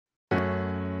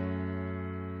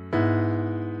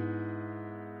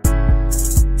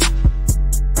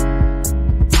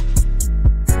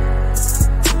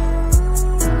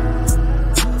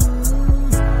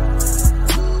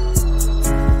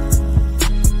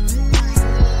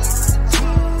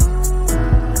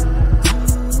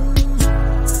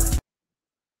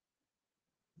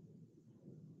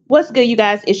What's good, you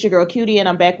guys? It's your girl Cutie, and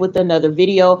I'm back with another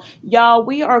video. Y'all,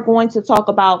 we are going to talk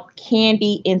about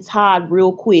Kandi and Todd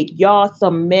real quick. Y'all,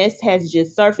 some mess has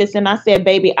just surfaced, and I said,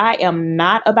 baby, I am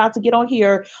not about to get on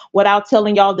here without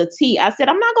telling y'all the tea. I said,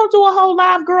 I'm not going to do a whole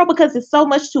live, girl, because it's so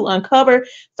much to uncover.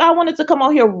 So I wanted to come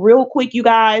on here real quick, you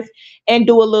guys, and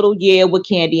do a little with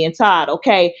Kandi and Todd,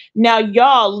 okay? Now,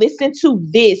 y'all, listen to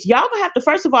this. Y'all gonna have to,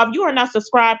 first of all, if you are not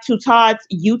subscribed to Todd's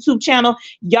YouTube channel,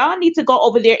 y'all need to go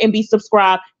over there and be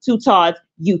subscribed to Todd's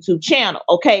YouTube channel,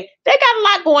 okay? They got a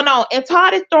lot going on, and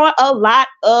Todd is throwing a lot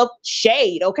of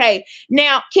shade, okay?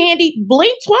 Now, Kandi,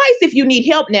 blink twice if you need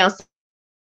help now,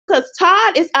 because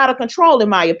Todd is out of control, in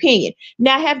my opinion.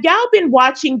 Now, have y'all been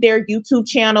watching their YouTube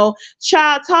channel?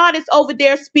 Child, Todd is over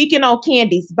there speaking on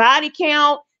Kandi's body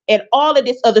count and all of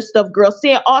this other stuff, girl,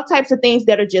 saying all types of things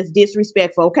that are just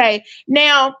disrespectful, okay?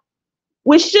 Now,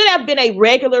 which should have been a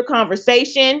regular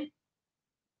conversation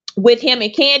with him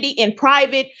and Kandi in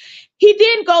private. He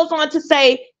then goes on to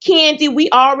say, Kandi, we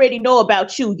already know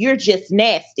about you. You're just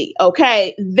nasty,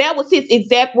 okay? That was his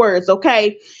exact words,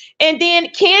 okay? And then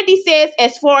Kandi says,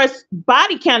 as far as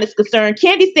body count is concerned,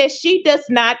 Kandi says she does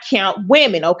not count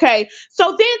women, okay?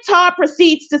 So then Todd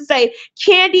proceeds to say,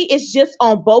 Kandi is just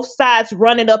on both sides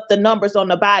running up the numbers on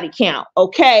the body count,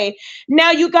 okay?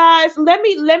 Now, you guys, let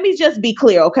me just be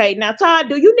clear, okay? Now, Todd,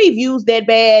 do you need views that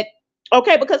bad?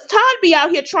 Okay, because Todd be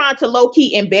out here trying to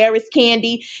low-key embarrass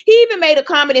Kandi. He even made a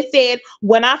comment and said,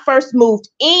 when I first moved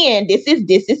in, this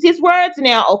is his words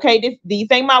now, okay? These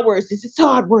ain't my words. This is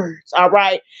Todd's words, all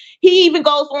right? He even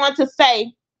goes on to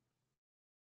say,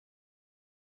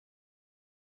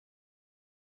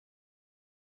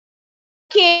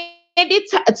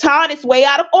 Todd is way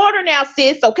out of order now,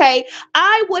 sis, okay?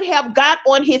 I would have got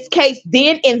on his case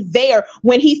then and there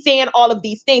when he's saying all of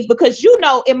these things, because, you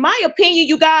know, in my opinion,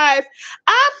 you guys,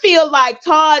 I feel like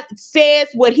Todd says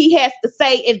what he has to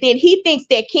say, and then he thinks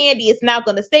that Kandi is not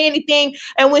going to say anything,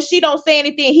 and when she don't say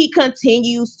anything, he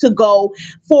continues to go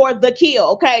for the kill,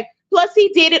 okay? Plus, he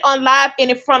did it on live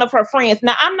and in front of her friends.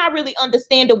 Now, I'm not really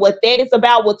understanding what that is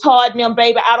about with Todd and them,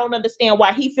 baby. I don't understand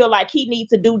why he feel like he needs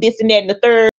to do this and that and the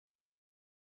third.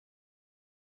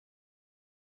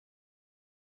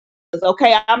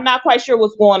 Okay, I'm not quite sure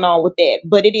what's going on with that,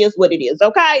 but it is what it is,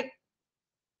 okay?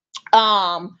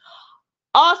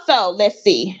 Also, let's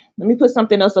see. Let me put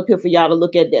something else up here for y'all to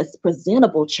look at. This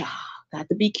presentable child. Got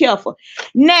to be careful.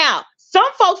 Now, some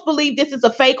folks believe this is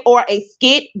a fake or a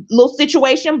skit little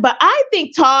situation, but I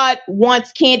think Todd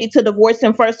wants Kandi to divorce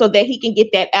him first so that he can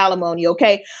get that alimony,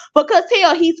 okay? Because,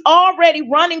 hell, he's already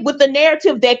running with the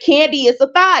narrative that Kandi is a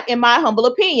thought, in my humble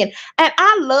opinion. And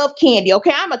I love Kandi,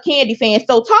 okay? I'm a Kandi fan.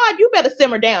 So, Todd, you better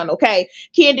simmer down, okay?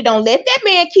 Kandi, don't let that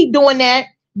man keep doing that.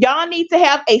 Y'all need to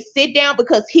have a sit down,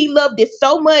 because he loved it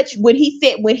so much when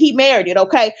he married it,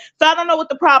 okay? So I don't know what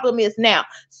the problem is now.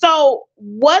 So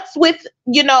what's with,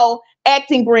 you know,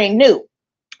 acting brand new?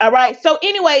 All right. So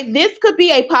anyway, this could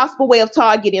be a possible way of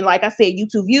Todd getting, like I said,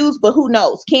 YouTube views, but who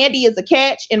knows? Kandi is a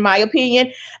catch, in my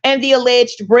opinion, and the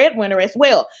alleged breadwinner as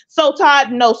well. So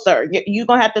Todd, no, sir, you're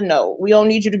going to have to know. We don't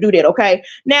need you to do that, okay?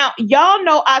 Now, y'all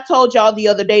know I told y'all the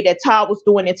other day that Todd was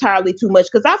doing entirely too much,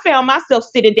 because I found myself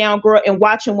sitting down, girl, and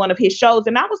watching one of his shows,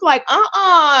 and I was like,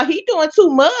 he doing too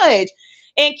much.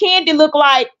 And Kandi looked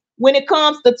like, when it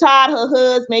comes to Todd, her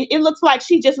husband, it looks like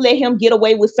she just let him get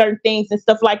away with certain things and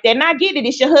stuff like that. And I get it.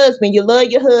 It's your husband. You love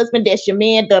your husband. That's your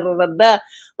man. Da, da, da, da.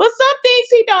 But some things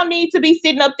he don't need to be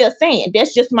sitting up there saying.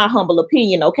 That's just my humble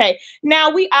opinion, okay?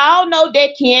 Now, we all know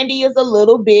that Kandi is a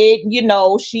little bit, you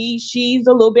know, she's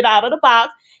a little bit out of the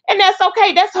box. And that's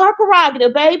okay. That's her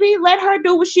prerogative, baby. Let her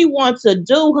do what she wants to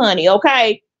do, honey,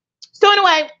 okay? So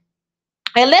anyway,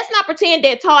 and let's not pretend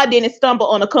that Todd didn't stumble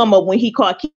on a come up when he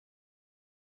caught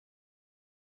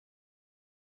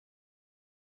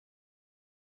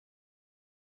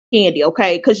Kandi,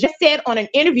 okay? Because she said on an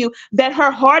interview that her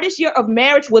hardest year of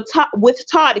marriage with Todd,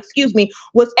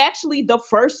 was actually the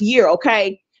first year,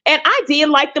 okay? And I did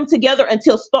like them together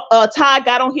until Todd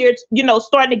got on here, you know,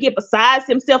 starting to get besides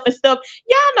himself and stuff.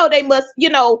 Y'all know they must, you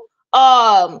know,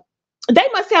 they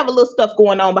must have a little stuff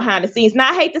going on behind the scenes.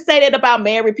 Now, I hate to say that about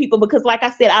married people, because like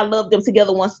I said, I loved them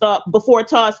together before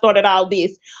Todd started all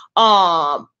this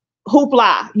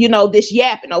hoopla, you know, this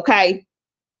yapping, okay?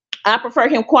 I prefer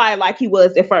him quiet like he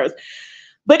was at first.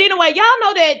 But anyway, y'all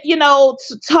know that, you know,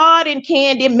 Todd and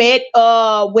Kandi met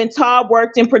when Todd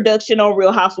worked in production on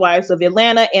Real Housewives of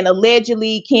Atlanta, and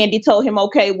allegedly Kandi told him,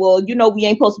 okay, well, you know, we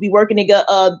ain't supposed to be working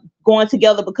together, going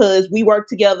together, because we work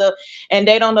together and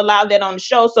they don't allow that on the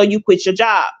show, so you quit your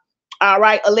job. All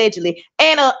right, allegedly.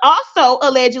 And also,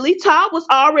 allegedly, Todd was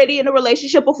already in a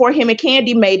relationship before him and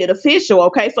Kandi made it official.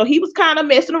 Okay, so he was kind of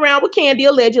messing around with Kandi,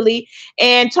 allegedly,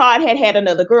 and Todd had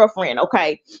another girlfriend.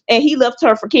 Okay, and he left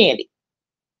her for Kandi,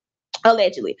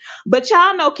 allegedly. But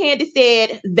y'all know Kandi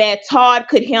said that Todd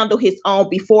could handle his own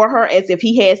before her, as if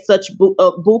he had such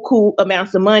buku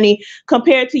amounts of money.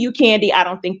 Compared to you, Kandi, I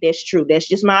don't think that's true. That's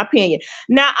just my opinion.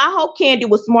 Now, I hope Kandi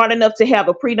was smart enough to have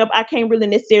a prenup. I can't really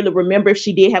necessarily remember if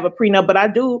she did have a prenup, but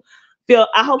I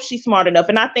hope she's smart enough.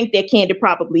 And I think that Kandi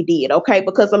probably did, okay?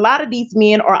 Because a lot of these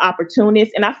men are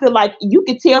opportunists. And I feel like you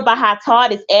can tell by how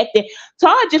Todd is acting.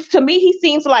 Todd just, to me, he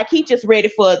seems like he just ready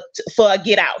for a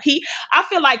get out. I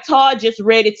feel like Todd just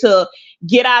ready to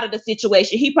get out of the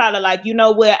situation. He probably like, you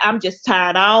know what? I'm just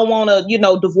tired. I don't want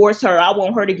to, divorce her. I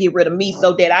want her to get rid of me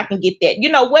so that I can get that,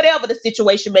 whatever the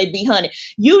situation may be, honey.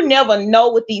 You never know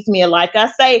with these men. Like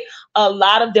I say, a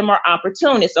lot of them are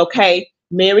opportunists, okay?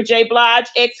 Mary J. Blige,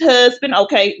 ex-husband.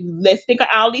 Okay, let's think of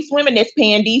all these women that's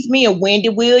paying these men. Wendy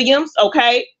Williams.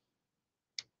 Okay,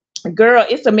 girl,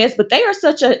 it's a mess. But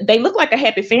they look like a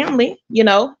happy family,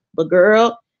 But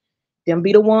girl, them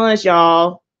be the ones,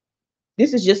 y'all.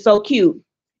 This is just so cute.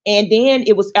 And then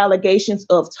it was allegations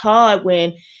of Todd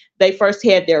when they first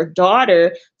had their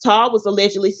daughter. Todd was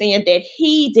allegedly saying that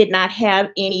he did not have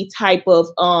any type of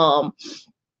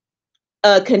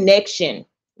connection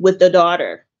with the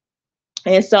daughter.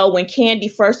 And so when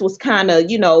Kandi first was kind of,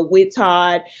 with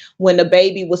Todd, when the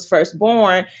baby was first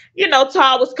born,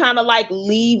 Todd was kind of like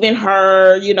leaving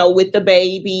her, with the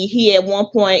baby. He, at one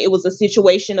point, it was a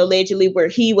situation allegedly where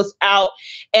he was out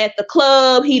at the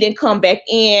club. He didn't come back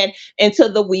in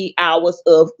until the wee hours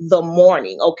of the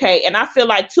morning. Okay. And I feel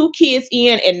like 2 kids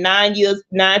in and 10 years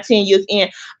in,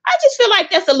 I just feel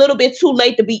like that's a little bit too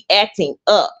late to be acting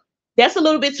up. That's a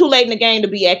little bit too late in the game to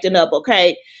be acting up.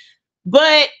 Okay.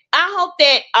 But I hope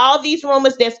that all these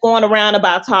rumors that's going around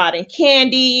about Todd and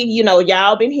Kandi,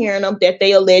 y'all been hearing them, that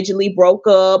they allegedly broke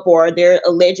up or they're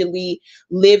allegedly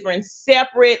living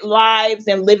separate lives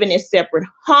and living in separate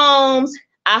homes.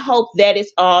 I hope that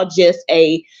is all just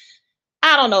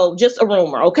just a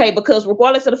rumor, okay? Because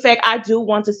regardless of the fact, I do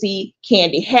want to see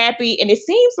Kandi happy. And it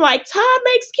seems like Todd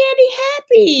makes Kandi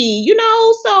happy,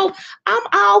 so I'm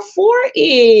all for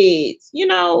it,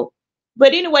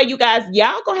 But anyway, you guys,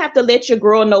 y'all gonna have to let your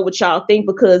girl know what y'all think,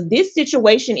 because this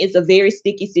situation is a very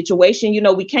sticky situation.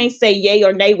 We can't say yay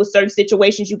or nay with certain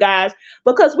situations, you guys,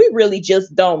 because we really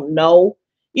just don't know.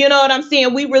 You know what I'm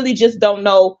saying? We really just don't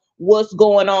know what's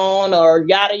going on, or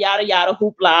yada, yada, yada,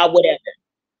 hoopla, whatever.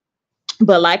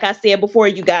 But like I said before,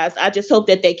 you guys, I just hope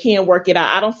that they can work it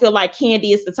out. I don't feel like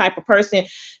Kandi is the type of person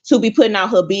to be putting out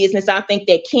her business. I think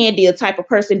that Kandi is the type of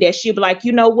person that she'll be like,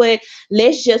 you know what?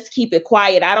 Let's just keep it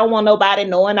quiet. I don't want nobody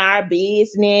knowing our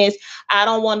business. I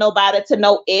don't want nobody to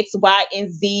know X, Y,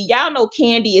 and Z. Y'all know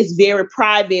Kandi is very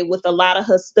private with a lot of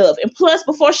her stuff. And plus,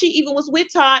 before she even was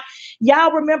with Todd,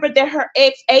 y'all remember that her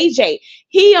ex, AJ,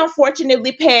 he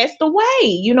unfortunately passed away.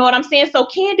 You know what I'm saying? So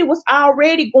Kandi was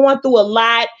already going through a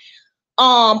lot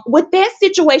with that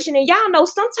situation. And y'all know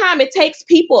sometimes it takes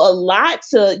people a lot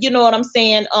to,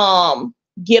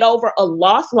 get over a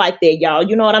loss like that, y'all.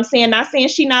 You know what I'm saying? Not saying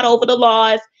she not over the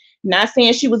loss, not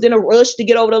saying she was in a rush to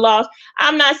get over the loss.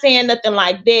 I'm not saying nothing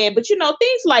like that, but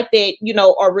things like that,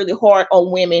 are really hard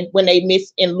on women when they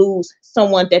miss and lose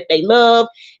someone that they love.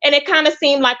 And it kind of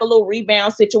seemed like a little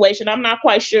rebound situation. I'm not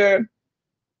quite sure.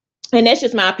 And that's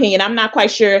just my opinion. I'm not quite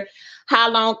sure how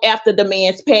long after the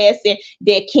man's passing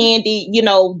that Kandi,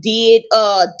 did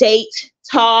date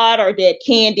Todd, or that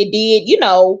Kandi did,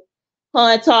 her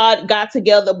and Todd got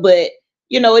together. But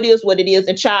it is what it is.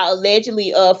 And child,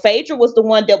 allegedly, Phaedra was the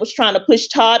one that was trying to push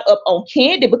Todd up on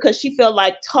Kandi because she felt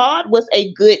like Todd was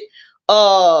a good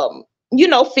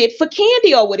fit for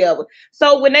Kandi or whatever.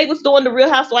 So when they was doing the Real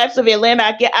Housewives of Atlanta,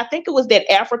 I think it was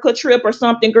that Africa trip or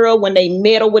something, girl, when they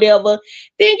met or whatever,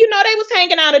 then, they was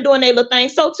hanging out and doing their little thing.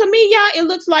 So to me, y'all, it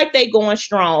looks like they going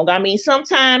strong. I mean,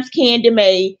 sometimes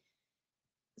it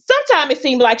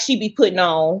seems like she be putting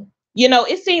on.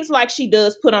 It seems like she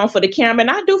does put on for the camera.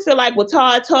 And I do feel like with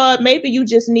Todd, maybe you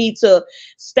just need to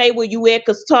stay where you at,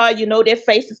 because Todd, that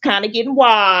face is kind of getting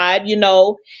wide,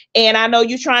 and I know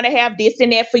you're trying to have this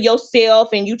and that for yourself,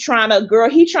 and he trying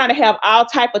to have all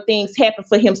type of things happen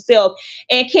for himself.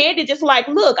 And Kandi just like,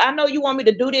 look, I know you want me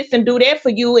to do this and do that for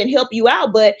you and help you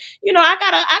out, but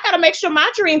I gotta make sure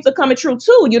my dreams are coming true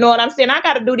too. You know what I'm saying? I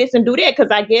gotta do this and do that,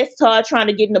 because I guess Todd trying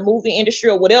to get in the movie industry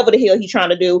or whatever the hell he's trying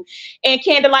to do. And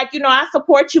Kandi like, I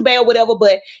support you, babe, or whatever,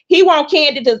 but he want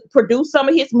Kandi to produce some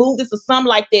of his movies or something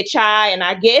like that, child. And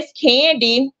I guess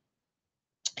Kandi,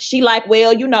 She like,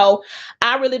 well, you know,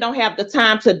 I really don't have the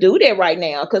time to do that right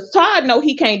now because Todd know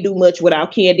he can't do much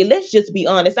without Kandi. Let's just be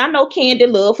honest. I know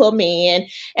Kandi love her man,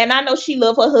 and I know she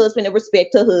love her husband and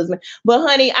respect her husband. But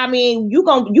honey, I mean, you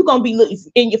gonna be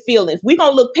in your feelings. We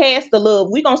gonna look past the love.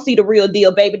 We gonna see the real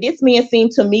deal, baby. This man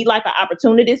seemed to me like an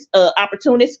opportunist.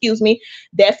 Excuse me.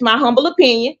 That's my humble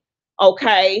opinion.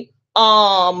 Okay.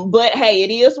 But hey,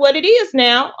 it is what it is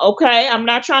now. Okay, I'm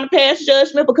not trying to pass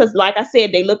judgment because, like I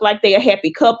said, they look like they're a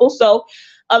happy couple. So,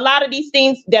 a lot of these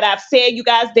things that I've said, you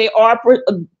guys,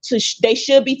 they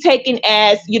should be taken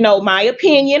as, you know, my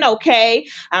opinion. Okay,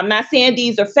 I'm not saying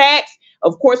these are facts.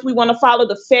 Of course, we want to follow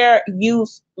the fair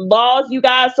use laws, you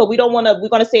guys. So we're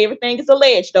gonna say everything is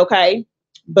alleged. Okay,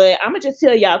 but I'm gonna just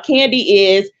tell y'all, Kandi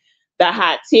is the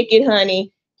hot ticket,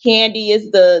 honey. Kandi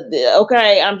is the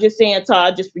okay. I'm just saying,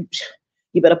 Todd,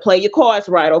 you better play your cards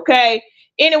right, okay?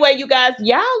 Anyway, you guys,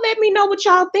 y'all let me know what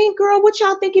y'all think, girl. What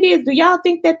y'all think it is? Do y'all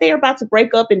think that they're about to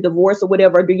break up and divorce or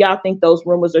whatever? Or do y'all think those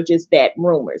rumors are just that,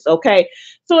 rumors, okay?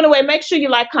 So anyway, make sure you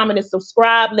like, comment, and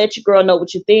subscribe. Let your girl know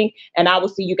what you think, and I will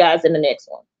see you guys in the next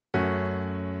one.